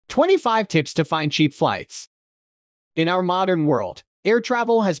25 Tips to Find Cheap Flights. In our modern world, air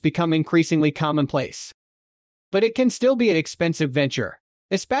travel has become increasingly commonplace. But it can still be an expensive venture,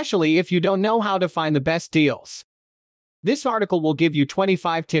 especially if you don't know how to find the best deals. This article will give you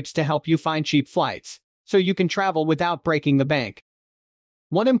 25 tips to help you find cheap flights, so you can travel without breaking the bank.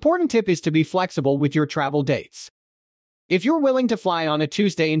 One important tip is to be flexible with your travel dates. If you're willing to fly on a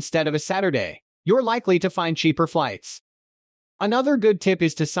Tuesday instead of a Saturday, you're likely to find cheaper flights. Another good tip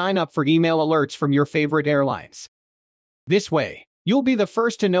is to sign up for email alerts from your favorite airlines. This way, you'll be the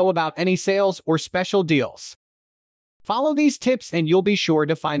first to know about any sales or special deals. Follow these tips and you'll be sure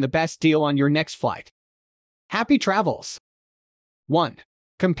to find the best deal on your next flight. Happy travels! 1.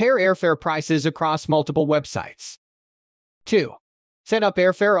 Compare airfare prices across multiple websites. 2. Set up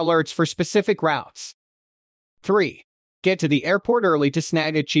airfare alerts for specific routes. 3. Get to the airport early to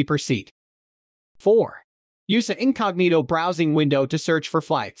snag a cheaper seat. 4. Use an incognito browsing window to search for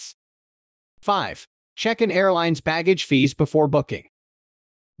flights. 5. Check an airline's baggage fees before booking.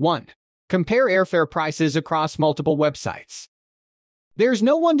 1. Compare airfare prices across multiple websites. There's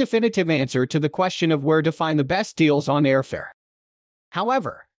no one definitive answer to the question of where to find the best deals on airfare.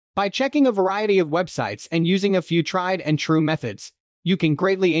 However, by checking a variety of websites and using a few tried and true methods, you can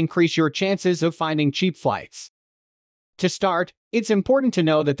greatly increase your chances of finding cheap flights. To start, it's important to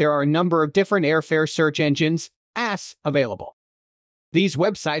know that there are a number of different airfare search engines, AS, available. These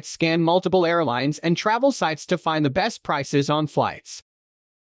websites scan multiple airlines and travel sites to find the best prices on flights.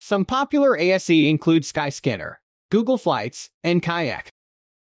 Some popular ASE include Skyscanner, Google Flights, and Kayak.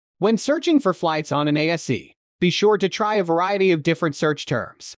 When searching for flights on an ASE, be sure to try a variety of different search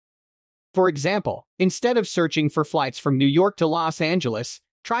terms. For example, instead of searching for flights from New York to Los Angeles,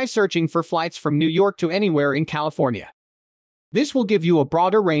 try searching for flights from New York to anywhere in California. This will give you a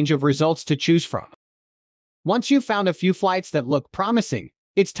broader range of results to choose from. Once you've found a few flights that look promising,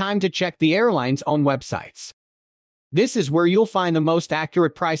 it's time to check the airline's own websites. This is where you'll find the most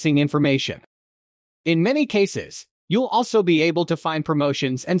accurate pricing information. In many cases, you'll also be able to find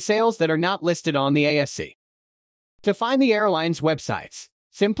promotions and sales that are not listed on the ASE. To find the airline's websites,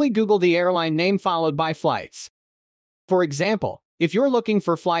 simply Google the airline name followed by flights. For example, if you're looking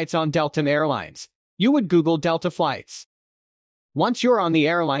for flights on Delta Airlines, you would Google Delta Flights. Once you're on the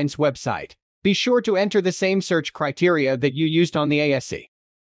airline's website, be sure to enter the same search criteria that you used on the ASE.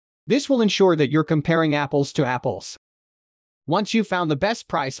 This will ensure that you're comparing apples to apples. Once you've found the best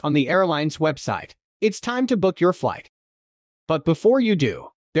price on the airline's website, it's time to book your flight. But before you do,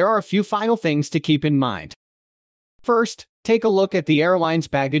 there are a few final things to keep in mind. First, take a look at the airline's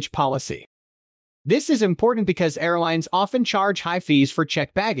baggage policy. This is important because airlines often charge high fees for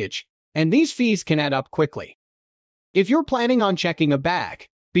checked baggage, and these fees can add up quickly. If you're planning on checking a bag,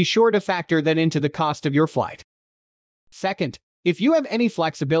 be sure to factor that into the cost of your flight. Second, if you have any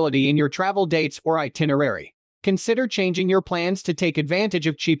flexibility in your travel dates or itinerary, consider changing your plans to take advantage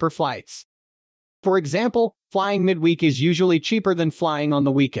of cheaper flights. For example, flying midweek is usually cheaper than flying on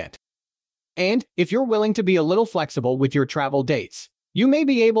the weekend. And, if you're willing to be a little flexible with your travel dates, you may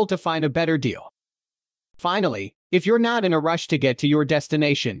be able to find a better deal. Finally, if you're not in a rush to get to your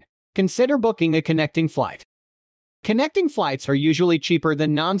destination, consider booking a connecting flight. Connecting flights are usually cheaper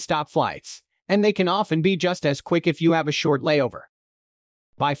than non-stop flights, and they can often be just as quick if you have a short layover.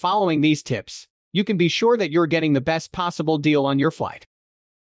 By following these tips, you can be sure that you're getting the best possible deal on your flight.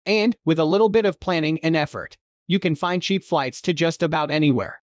 And, with a little bit of planning and effort, you can find cheap flights to just about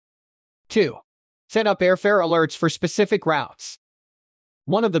anywhere. 2. Set up airfare alerts for specific routes.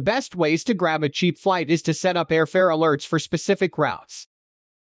 One of the best ways to grab a cheap flight is to set up airfare alerts for specific routes.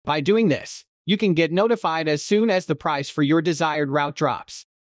 By doing this, you can get notified as soon as the price for your desired route drops.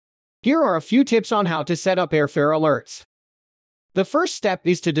 Here are a few tips on how to set up airfare alerts. The first step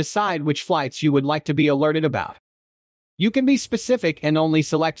is to decide which flights you would like to be alerted about. You can be specific and only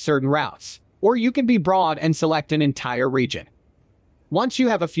select certain routes, or you can be broad and select an entire region. Once you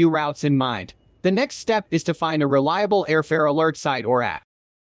have a few routes in mind, the next step is to find a reliable airfare alert site or app.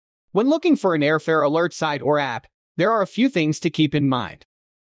 When looking for an airfare alert site or app, there are a few things to keep in mind.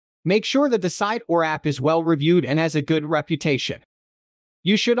 Make sure that the site or app is well reviewed and has a good reputation.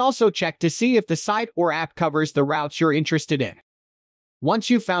 You should also check to see if the site or app covers the routes you're interested in.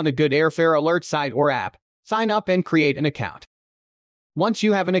 Once you've found a good airfare alert site or app, sign up and create an account. Once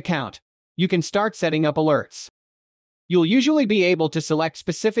you have an account, you can start setting up alerts. You'll usually be able to select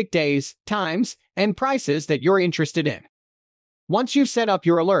specific days, times, and prices that you're interested in. Once you've set up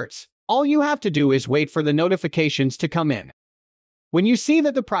your alerts, all you have to do is wait for the notifications to come in. When you see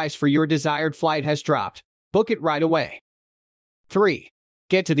that the price for your desired flight has dropped, book it right away. 3.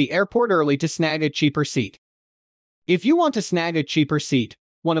 Get to the airport early to snag a cheaper seat. If you want to snag a cheaper seat,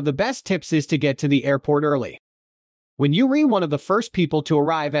 One of the best tips is to get to the airport early. When you are one of the first people to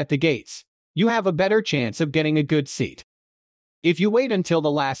arrive at the gates, you have a better chance of getting a good seat. If you wait until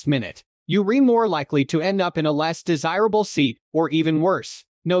the last minute, you are more likely to end up in a less desirable seat, or even worse,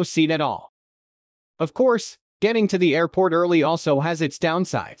 no seat at all. Of course, getting to the airport early also has its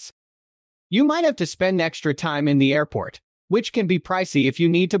downsides. You might have to spend extra time in the airport, which can be pricey if you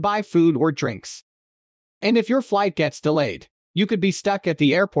need to buy food or drinks. And if your flight gets delayed, you could be stuck at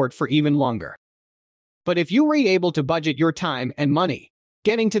the airport for even longer. But if you were able to budget your time and money,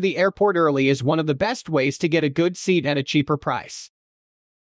 getting to the airport early is one of the best ways to get a good seat at a cheaper price.